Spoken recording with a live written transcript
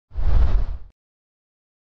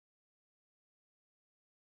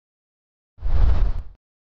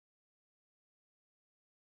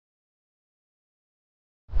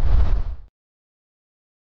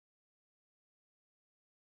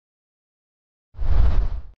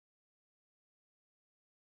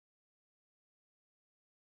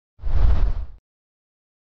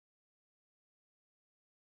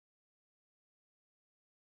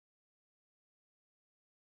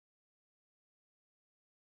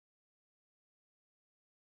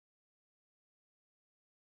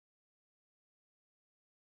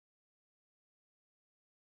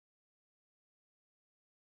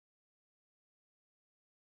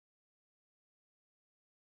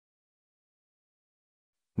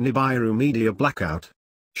Nibiru media blackout.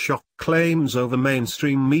 Shock claims over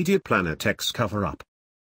mainstream media Planet X cover-up.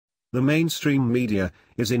 The mainstream media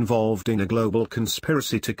is involved in a global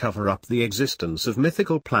conspiracy to cover up the existence of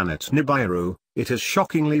mythical planet Nibiru, it has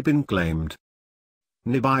shockingly been claimed.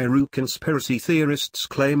 Nibiru conspiracy theorists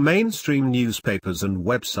claim mainstream newspapers and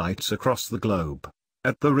websites across the globe,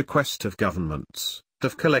 at the request of governments,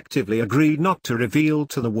 have collectively agreed not to reveal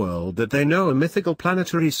to the world that they know a mythical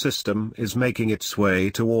planetary system is making its way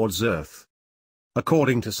towards Earth.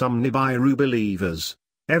 According to some Nibiru believers,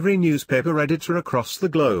 every newspaper editor across the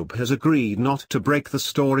globe has agreed not to break the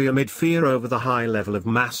story amid fear over the high level of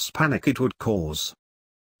mass panic it would cause.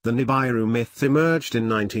 The Nibiru myth emerged in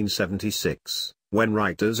 1976, when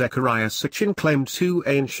writer Zecharia Sitchin claimed two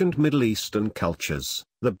ancient Middle Eastern cultures,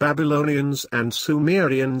 the Babylonians and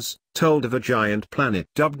Sumerians, told of a giant planet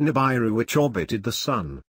dubbed Nibiru which orbited the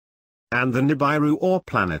Sun. And the Nibiru or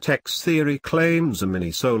Planet X theory claims a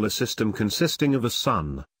mini-solar system consisting of a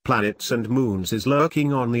Sun, planets and moons is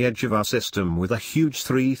lurking on the edge of our system with a huge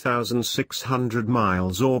 3,600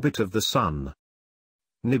 miles orbit of the Sun.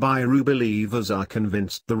 Nibiru believers are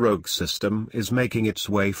convinced the rogue system is making its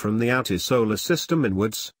way from the outer solar system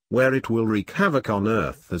inwards, where it will wreak havoc on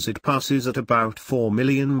Earth as it passes at about 4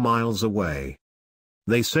 million miles away.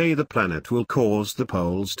 They say the planet will cause the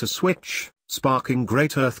poles to switch, sparking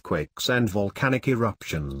great earthquakes and volcanic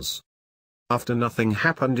eruptions. After nothing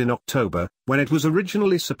happened in October, when it was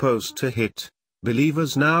originally supposed to hit,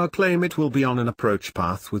 believers now claim it will be on an approach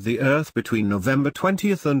path with the Earth between November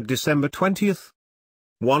 20th and December 20th.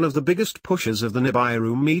 One of the biggest pushers of the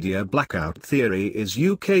Nibiru media blackout theory is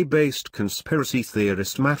UK-based conspiracy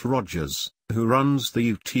theorist Matt Rogers, who runs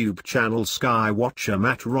the YouTube channel Skywatcher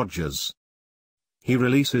Matt Rogers. He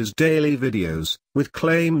releases daily videos, with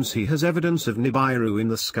claims he has evidence of Nibiru in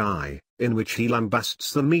the sky, in which he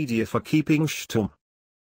lambasts the media for keeping shtum.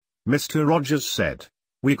 Mr. Rogers said,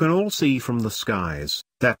 "We can all see from the skies,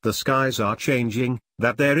 that the skies are changing,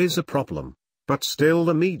 that there is a problem. But still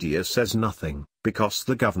the media says nothing, because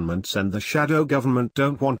the governments and the shadow government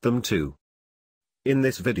don't want them to." In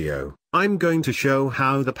this video, I'm going to show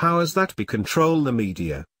how the powers that be control the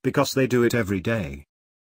media, because they do it every day.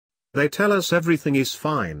 They tell us everything is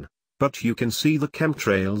fine, but you can see the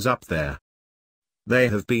chemtrails up there. They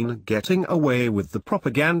have been getting away with the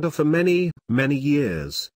propaganda for many, many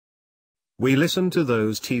years. We listen to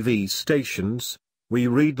those TV stations, we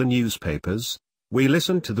read the newspapers, we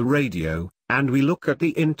listen to the radio, and we look at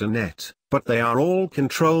the internet, but they are all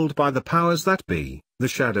controlled by the powers that be, the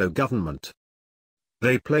shadow government.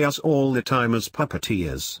 They play us all the time as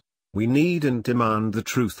puppeteers. We need and demand the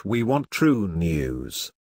truth, we want true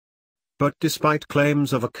news. But despite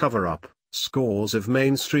claims of a cover-up, scores of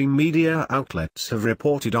mainstream media outlets have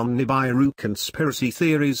reported on Nibiru conspiracy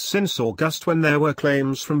theories since August, when there were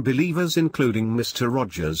claims from believers including Mr.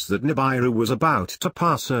 Rogers that Nibiru was about to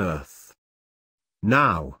pass Earth.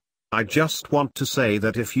 Now, I just want to say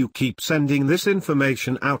that if you keep sending this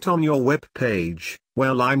information out on your web page,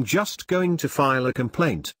 well, I'm just going to file a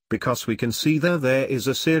complaint, because we can see there is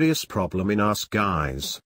a serious problem in our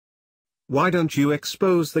skies. Why don't you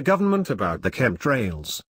expose the government about the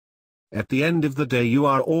chemtrails? At the end of the day, you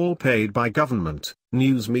are all paid by government,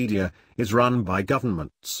 news media is run by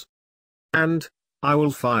governments. And I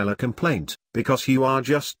will file a complaint, because you are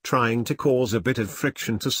just trying to cause a bit of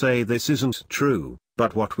friction to say this isn't true,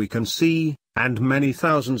 but what we can see, and many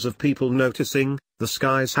thousands of people noticing, the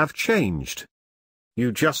skies have changed.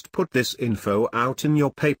 You just put this info out in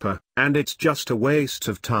your paper, and it's just a waste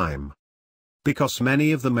of time. Because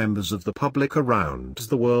many of the members of the public around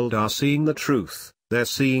the world are seeing the truth, they're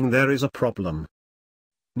seeing there is a problem.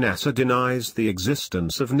 NASA denies the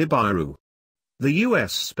existence of Nibiru. The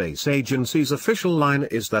U.S. Space Agency's official line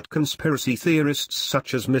is that conspiracy theorists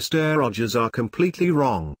such as Mr. Rogers are completely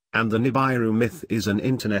wrong, and the Nibiru myth is an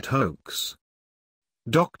internet hoax.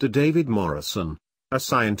 Dr. David Morrison, a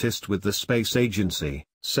scientist with the Space Agency,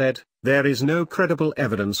 said, "There is no credible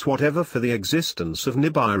evidence whatever for the existence of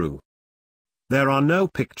Nibiru. There are no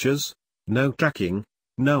pictures, no tracking,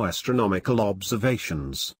 no astronomical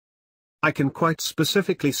observations. I can quite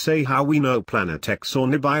specifically say how we know Planet X or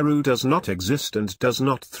Nibiru does not exist and does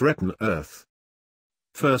not threaten Earth.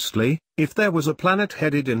 Firstly, if there was a planet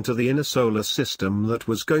headed into the inner solar system that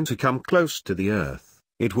was going to come close to the Earth,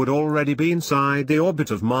 it would already be inside the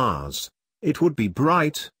orbit of Mars. It would be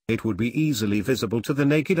bright, it would be easily visible to the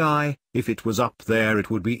naked eye, if it was up there it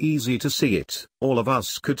would be easy to see it, all of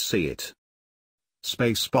us could see it."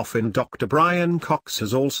 Space boffin Dr. Brian Cox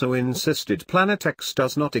has also insisted Planet X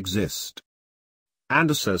does not exist.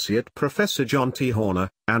 And Associate Professor John T.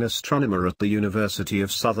 Horner, an astronomer at the University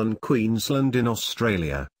of Southern Queensland in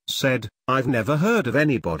Australia, said, "I've never heard of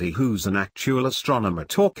anybody who's an actual astronomer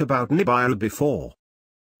talk about Nibiru before."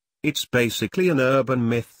 It's basically an urban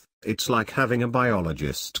myth. It's like having a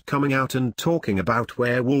biologist coming out and talking about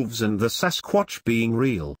werewolves and the Sasquatch being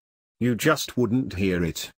real. You just wouldn't hear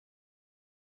it.